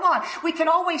on, come on. We can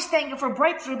always thank him for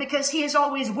breakthrough because he is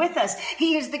always with us.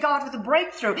 He is the God of the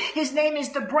breakthrough. His name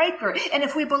is the breaker. And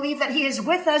if we believe that he is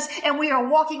with us and we are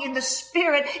walking in the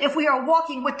Spirit, if we are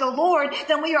walking with the Lord,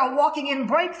 then we are walking in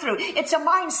breakthrough. It's a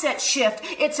mindset shift.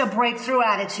 It's a breakthrough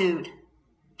attitude.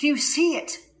 Do you see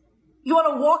it? You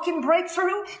want to walk in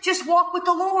breakthrough? Just walk with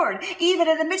the Lord. Even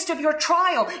in the midst of your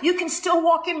trial, you can still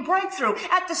walk in breakthrough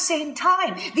at the same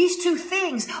time. These two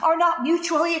things are not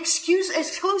mutually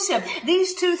exclusive.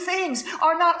 These two things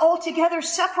are not altogether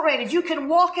separated. You can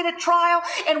walk in a trial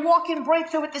and walk in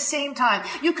breakthrough at the same time.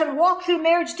 You can walk through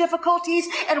marriage difficulties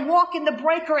and walk in the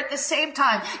breaker at the same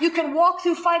time. You can walk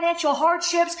through financial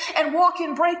hardships and walk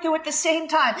in breakthrough at the same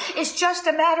time. It's just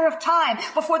a matter of time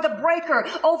before the breaker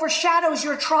overshadows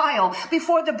your trial.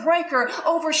 Before the breaker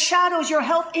overshadows your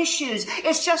health issues.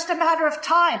 It's just a matter of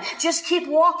time. Just keep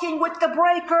walking with the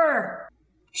breaker.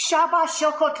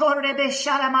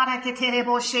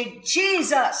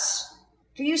 Jesus.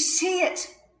 Do you see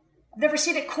it? I've never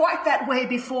seen it quite that way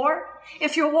before.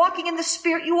 If you're walking in the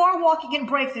Spirit, you are walking in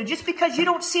breakthrough. Just because you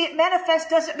don't see it manifest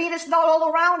doesn't mean it's not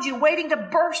all around you waiting to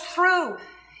burst through.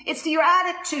 It's your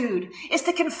attitude. It's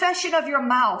the confession of your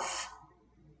mouth.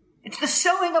 It's the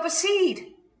sowing of a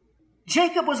seed.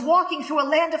 Jacob was walking through a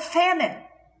land of famine,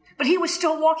 but he was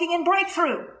still walking in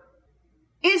breakthrough.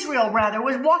 Israel, rather,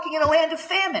 was walking in a land of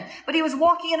famine, but he was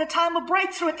walking in a time of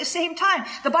breakthrough at the same time.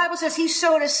 The Bible says he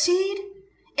sowed a seed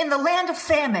in the land of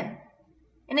famine,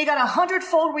 and he got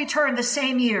 100-fold return the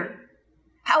same year.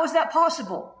 How is that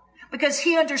possible? Because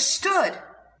he understood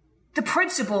the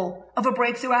principle of a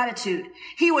breakthrough attitude.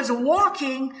 He was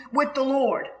walking with the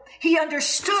Lord. He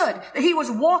understood that he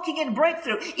was walking in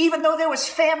breakthrough. Even though there was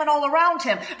famine all around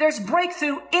him, there's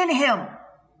breakthrough in him.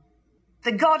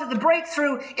 The God of the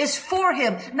breakthrough is for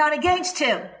him, not against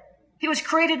him. He was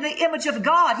created in the image of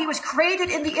God. He was created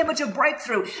in the image of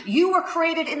breakthrough. You were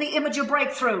created in the image of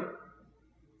breakthrough.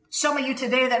 Some of you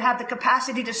today that have the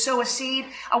capacity to sow a seed,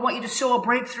 I want you to sow a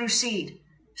breakthrough seed.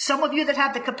 Some of you that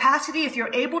have the capacity, if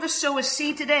you're able to sow a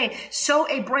seed today, sow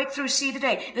a breakthrough seed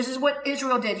today. This is what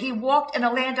Israel did. He walked in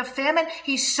a land of famine.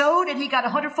 He sowed and he got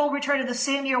 100-fold return in the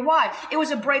same year. Why? It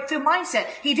was a breakthrough mindset.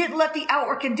 He didn't let the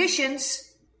outward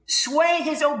conditions sway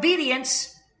his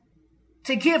obedience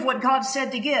to give what God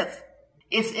said to give.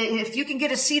 If you can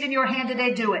get a seed in your hand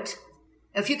today, do it.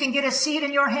 If you can get a seed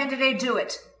in your hand today, do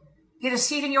it. Get a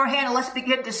seed in your hand and let's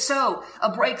begin to sow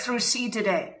a breakthrough seed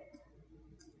today.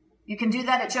 You can do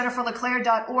that at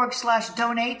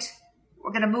jenniferleclaire.org/donate.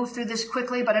 We're going to move through this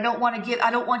quickly, but I don't want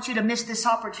you to miss this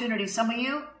opportunity. Some of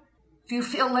you, if you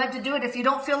feel led to do it, if you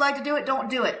don't feel led to do it, don't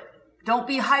do it. Don't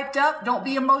be hyped up. Don't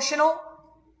be emotional.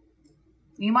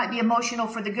 You might be emotional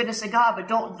for the goodness of God, but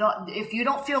don't if you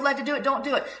don't feel led to do it, don't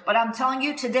do it. But I'm telling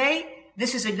you today,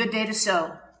 this is a good day to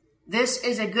sow. This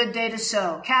is a good day to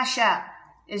sow. Cash App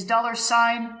is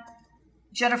 $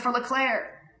 Jennifer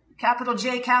LeClaire. Capital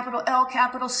J, capital L,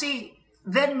 capital C.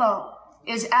 Venmo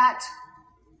is at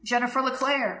Jennifer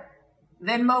LeClaire.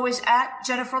 Venmo is at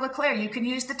Jennifer LeClaire. You can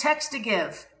use the text to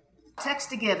give. Text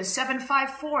to give is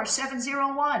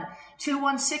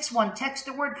 754-701-2161. Text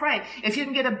the word pray. If you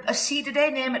can get a seed today,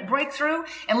 name it breakthrough,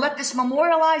 and let this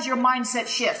memorialize your mindset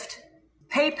shift.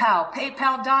 PayPal,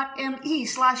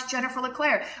 paypal.me/Jennifer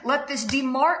LeClaire. Let this be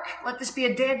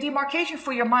a day of demarcation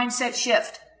for your mindset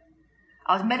shift.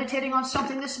 I was meditating on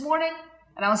something this morning,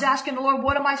 and I was asking the Lord,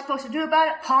 what am I supposed to do about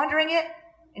it? Pondering it.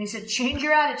 And he said, change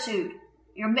your attitude.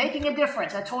 You're making a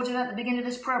difference. I told you that at the beginning of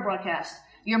this prayer broadcast.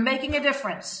 You're making a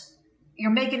difference. You're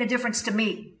making a difference to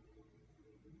me.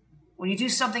 When you do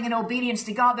something in obedience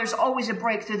to God, there's always a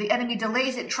breakthrough. The enemy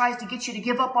delays it, tries to get you to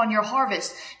give up on your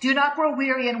harvest. Do not grow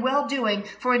weary in well-doing,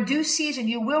 for in due season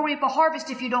you will reap a harvest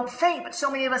if you don't faint. But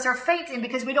so many of us are fainting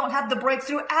because we don't have the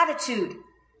breakthrough attitude.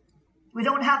 We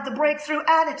don't have the breakthrough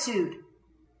attitude.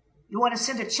 You want to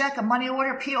send a check, a money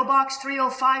order, P.O. Box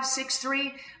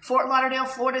 30563, Fort Lauderdale,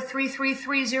 Florida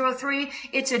 33303.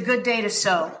 It's a good day to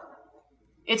sow.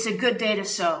 It's a good day to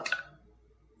sow.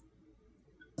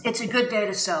 It's a good day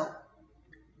to sow.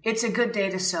 It's a good day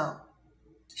to sow.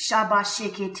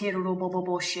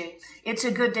 It's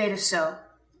a good day to sow.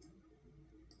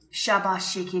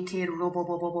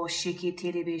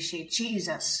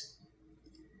 Jesus.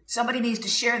 Somebody needs to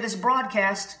share this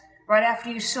broadcast. Right after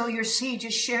you sow your seed,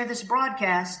 just share this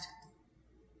broadcast.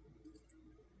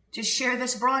 Just share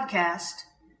this broadcast.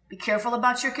 Be careful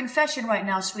about your confession right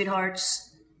now, sweethearts.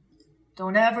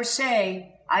 Don't ever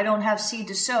say, I don't have seed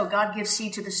to sow. God gives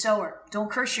seed to the sower. Don't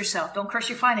curse yourself. Don't curse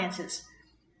your finances.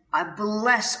 I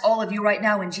bless all of you right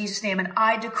now in Jesus' name, and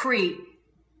I decree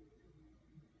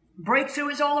breakthrough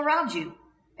is all around you.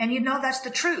 And you know that's the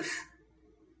truth.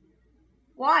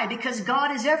 Why? Because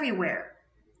God is everywhere.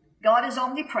 God is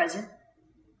omnipresent.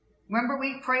 Remember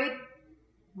we prayed,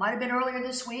 might have been earlier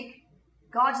this week,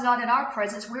 God's not in our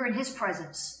presence, we're in his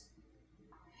presence.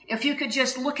 If you could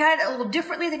just look at it a little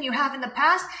differently than you have in the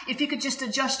past, if you could just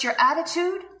adjust your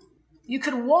attitude, you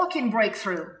could walk in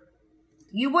breakthrough.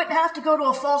 You wouldn't have to go to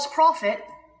a false prophet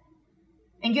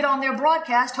and get on their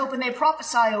broadcast hoping they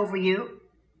prophesy over you.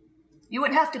 You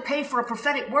wouldn't have to pay for a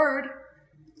prophetic word.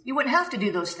 You wouldn't have to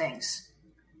do those things.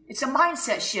 It's a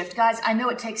mindset shift. Guys, I know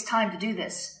it takes time to do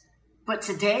this. But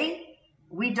today,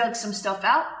 we dug some stuff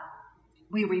out.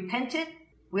 We repented.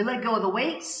 We let go of the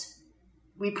weights.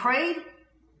 We prayed.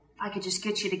 I could just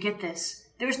get you to get this.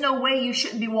 There's no way you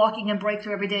shouldn't be walking in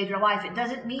breakthrough every day of your life. It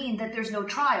doesn't mean that there's no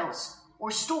trials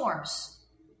or storms.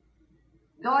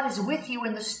 God is with you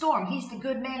in the storm. He's the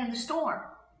good man in the storm.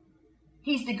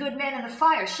 He's the good man in the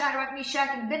fire. Shadrach, Meshach,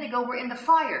 and Abednego were in the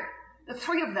fire. The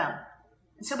three of them.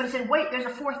 And somebody said, wait, there's a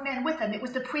fourth man with them. It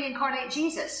was the pre-incarnate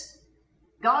Jesus.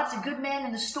 God's a good man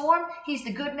in the storm. He's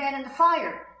the good man in the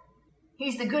fire.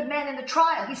 He's the good man in the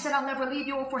trial. He said, I'll never leave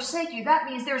you or forsake you. That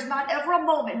means there's not ever a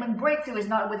moment when breakthrough is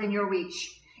not within your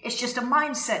reach. It's just a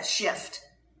mindset shift.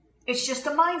 It's just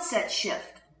a mindset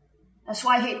shift. That's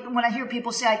why I hate when I hear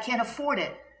people say, I can't afford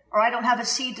it, or I don't have a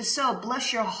seed to sow.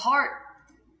 Bless your heart.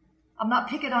 I'm not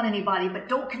picking on anybody, but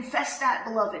don't confess that,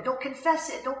 beloved. Don't confess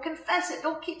it. Don't confess it.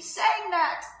 Don't keep saying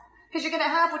that, because you're going to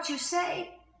have what you say.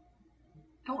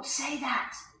 Don't say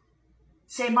that.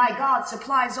 Say, my God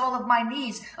supplies all of my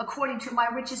needs according to my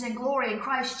riches and glory in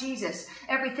Christ Jesus.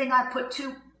 Everything I put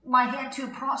My hand too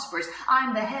prospers.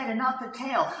 I'm the head and not the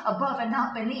tail, above and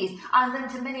not beneath. I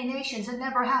lend to many nations and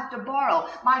never have to borrow.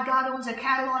 My God owns a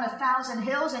cattle on 1,000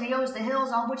 hills, and he owns the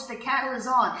hills on which the cattle is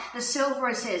on. The silver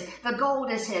is his, the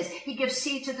gold is his. He gives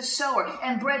seed to the sower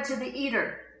and bread to the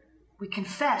eater. We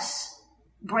confess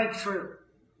breakthrough,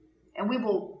 and we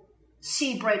will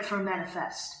see breakthrough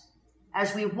manifest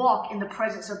as we walk in the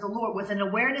presence of the Lord with an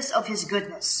awareness of his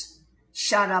goodness.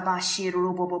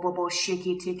 Sharabashiro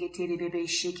shiki tiki tiri bebe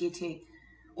shiki ti.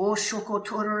 O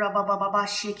shokotoro rababa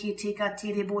shiki tika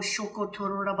tiri bo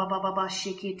shokotoro rababa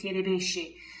shiki tiri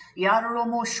beshi.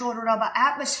 Yaromo shoraba.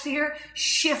 Atmosphere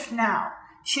shift now.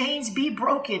 Chains be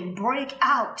broken. Break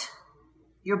out.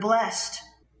 You're blessed.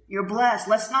 You're blessed.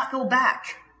 Let's not go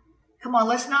back. Come on,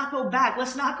 let's not go back.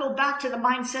 Let's not go back to the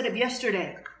mindset of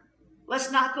yesterday.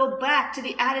 Let's not go back to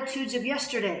the attitudes of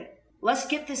yesterday. Let's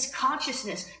get this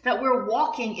consciousness that we're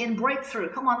walking in breakthrough.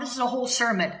 Come on, this is a whole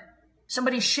sermon.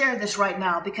 Somebody share this right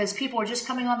now because people are just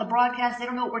coming on the broadcast. They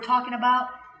don't know what we're talking about.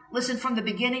 Listen from the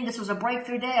beginning. This was a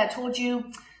breakthrough day. I told you,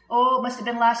 it must have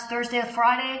been last Thursday or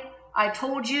Friday. I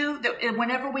told you that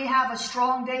whenever we have a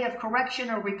strong day of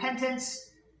correction or repentance,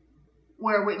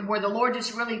 where the Lord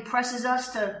just really presses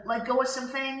us to let go of some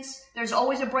things, there's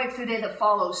always a breakthrough day that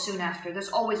follows soon after. There's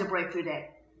always a breakthrough day.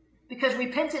 Because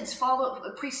repentance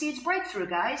precedes breakthrough,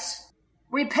 guys.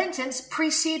 Repentance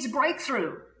precedes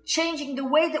breakthrough. Changing the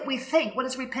way that we think. What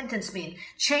does repentance mean?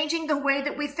 Changing the way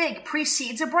that we think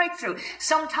precedes a breakthrough.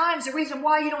 Sometimes the reason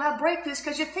why you don't have breakthrough is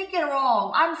because you're thinking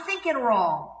wrong. I'm thinking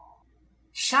wrong.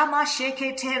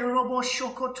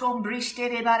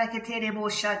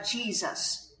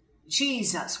 Jesus.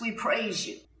 Jesus, we praise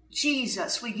you.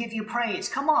 Jesus, we give you praise.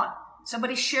 Come on.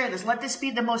 Somebody share this. Let this be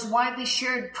the most widely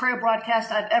shared prayer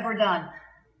broadcast I've ever done.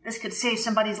 This could save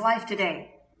somebody's life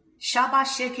today.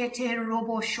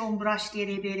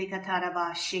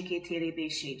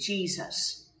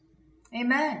 Jesus.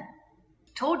 Amen.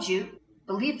 Told you,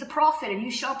 believe the prophet and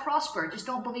you shall prosper. Just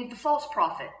don't believe the false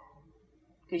prophet,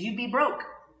 because you'd be broke.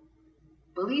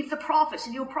 Believe the prophets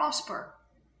and you'll prosper.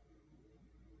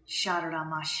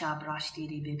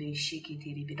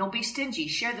 Don't be stingy.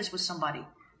 Share this with somebody.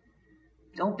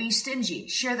 Don't be stingy.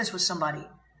 Share this with somebody.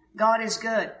 God is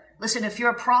good. Listen, if you're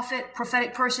a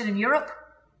prophetic person in Europe,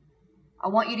 I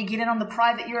want you to get in on the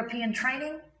private European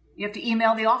training. You have to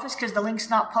email the office because the link's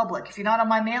not public. If you're not on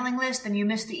my mailing list, then you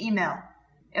missed the email.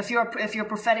 If you're a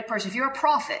prophetic person, if you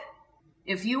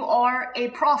are a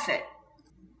prophet,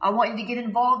 I want you to get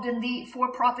involved in the For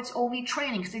Prophets Only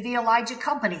training through the Elijah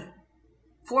Company.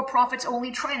 For Prophets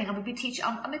Only training. I'm going to be teaching.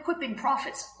 I'm equipping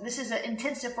prophets. This is an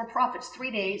intensive for prophets, 3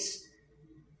 days.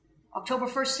 October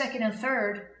 1st, 2nd, and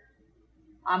 3rd.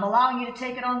 I'm allowing you to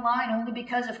take it online only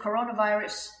because of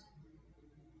coronavirus.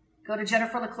 Go to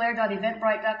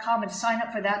jenniferleclaire.eventbrite.com and sign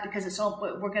up for that because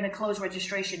we're going to close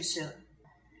registration soon.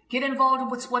 Get involved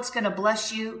with what's going to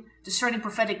bless you. Discerning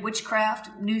Prophetic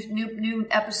Witchcraft. New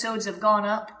episodes have gone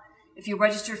up. If you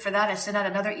registered for that, I sent out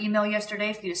another email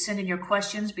yesterday for you to send in your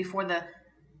questions before the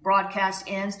broadcast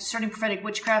ends. Discerning Prophetic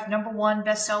Witchcraft, #1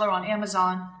 bestseller on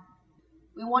Amazon.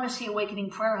 We want to see awakening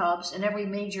prayer hubs in every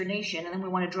major nation, and then we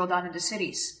want to drill down into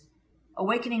cities.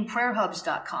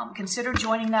 AwakeningPrayerHubs.com. Consider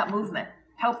joining that movement.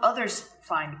 Help others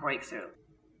find breakthrough.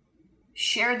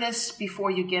 Share this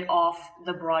before you get off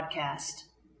the broadcast.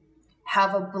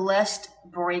 Have a blessed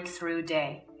breakthrough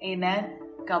day. Amen.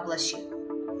 God bless you.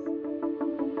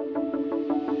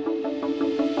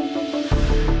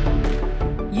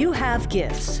 You have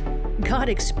gifts. God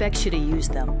expects you to use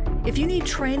them. If you need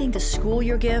training to school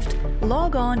your gift,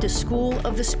 log on to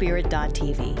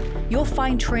schoolofthespirit.tv. You'll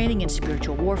find training in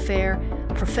spiritual warfare,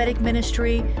 prophetic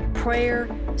ministry, prayer,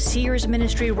 seers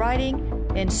ministry, writing,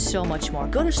 and so much more.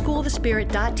 Go to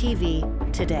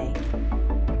schoolofthespirit.tv today.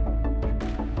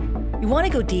 You want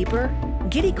to go deeper?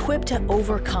 Get equipped to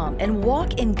overcome and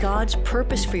walk in God's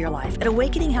purpose for your life at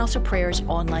Awakening House of Prayer's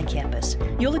online campus.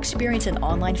 You'll experience an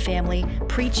online family,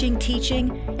 preaching,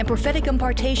 teaching, and prophetic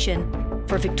impartation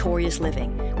for victorious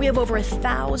living. We have over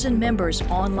 1,000 members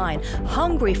online,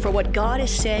 hungry for what God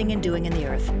is saying and doing in the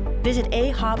earth. Visit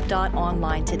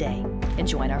ahop.online today and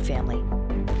join our family.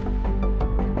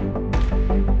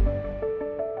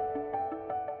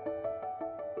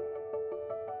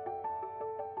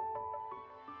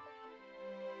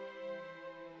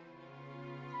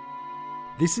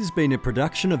 This has been a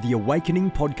production of the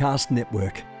Awakening Podcast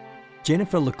Network.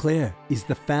 Jennifer LeClaire is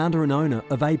the founder and owner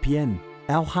of APN.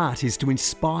 Our heart is to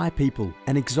inspire people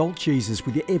and exalt Jesus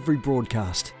with every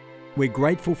broadcast. We're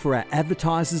grateful for our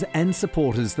advertisers and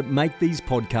supporters that make these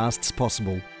podcasts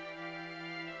possible.